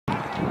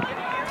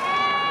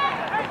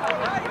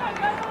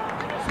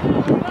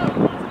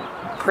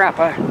Crap,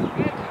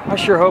 I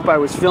sure hope I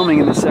was filming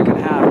in the second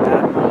half.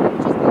 That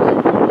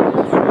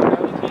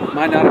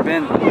might not have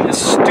been.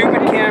 This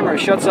stupid camera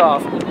shuts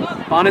off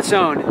on its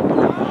own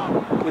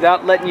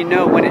without letting you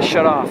know when it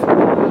shut off.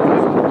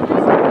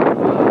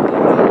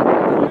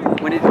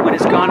 When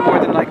it's gone more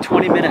than like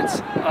 20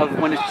 minutes of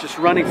when it's just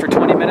running for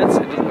 20 minutes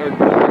or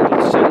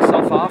it'll shut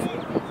itself off.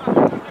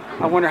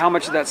 I wonder how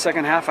much of that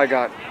second half I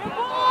got.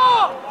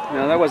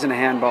 No, that wasn't a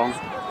handball.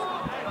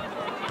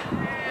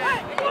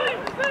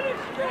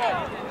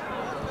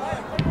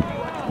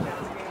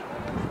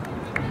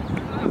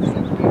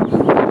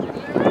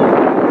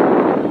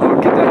 Oh,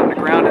 get that on the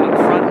ground out in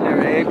front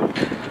there, Abe.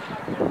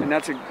 And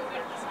that's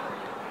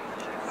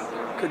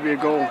could be a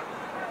goal.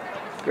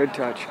 Good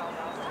touch.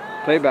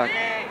 Playback.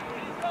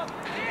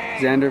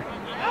 Xander,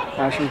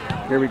 Asher,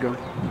 here we go.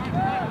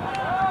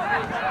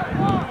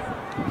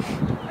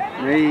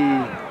 Hey,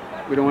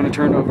 we don't want to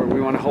turn over.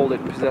 We want to hold it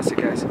and possess it,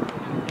 guys.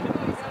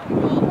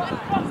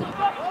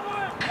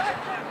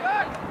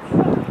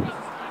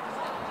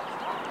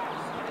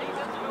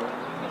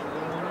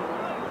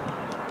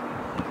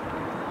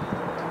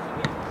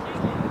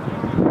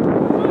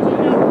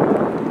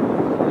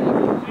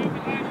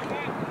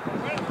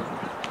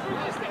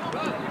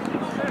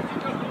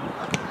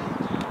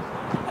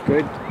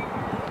 Good.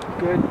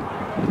 Good.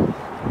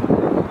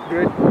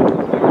 Good.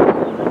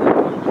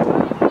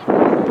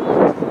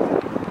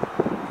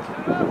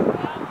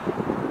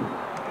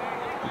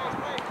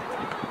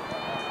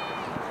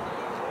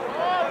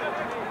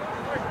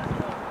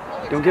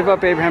 Don't give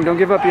up, Abraham. Don't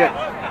give up yet.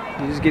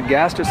 You just get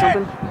gassed or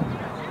something?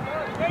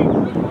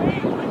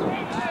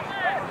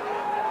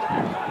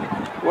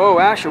 Whoa,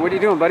 Asher, what are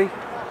you doing, buddy?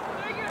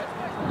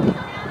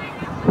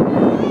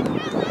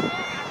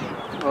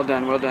 Well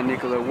done,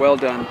 Nicola. Well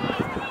done.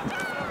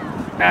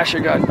 Asher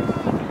got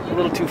a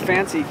little too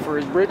fancy for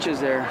his britches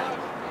there.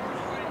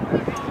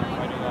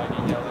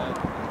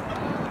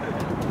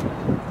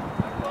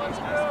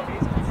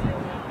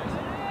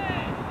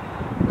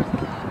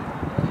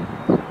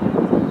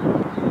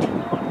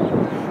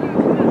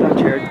 Well done,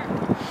 Jared.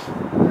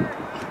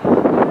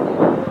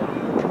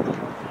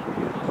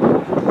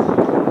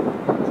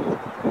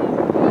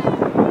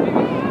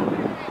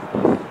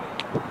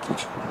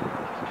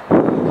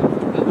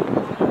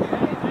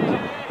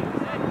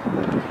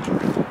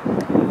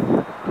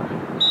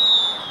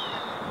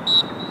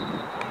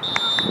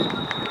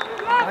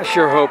 I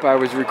sure hope I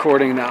was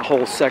recording that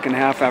whole second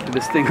half after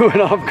this thing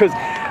went off, because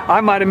I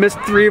might have missed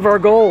 3 of our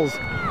goals.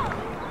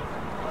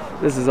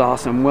 This is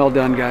awesome. Well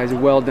done, guys.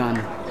 Well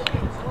done.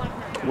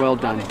 Well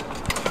done.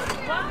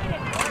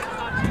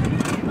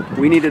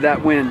 We needed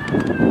that win.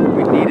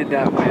 We needed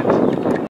that win.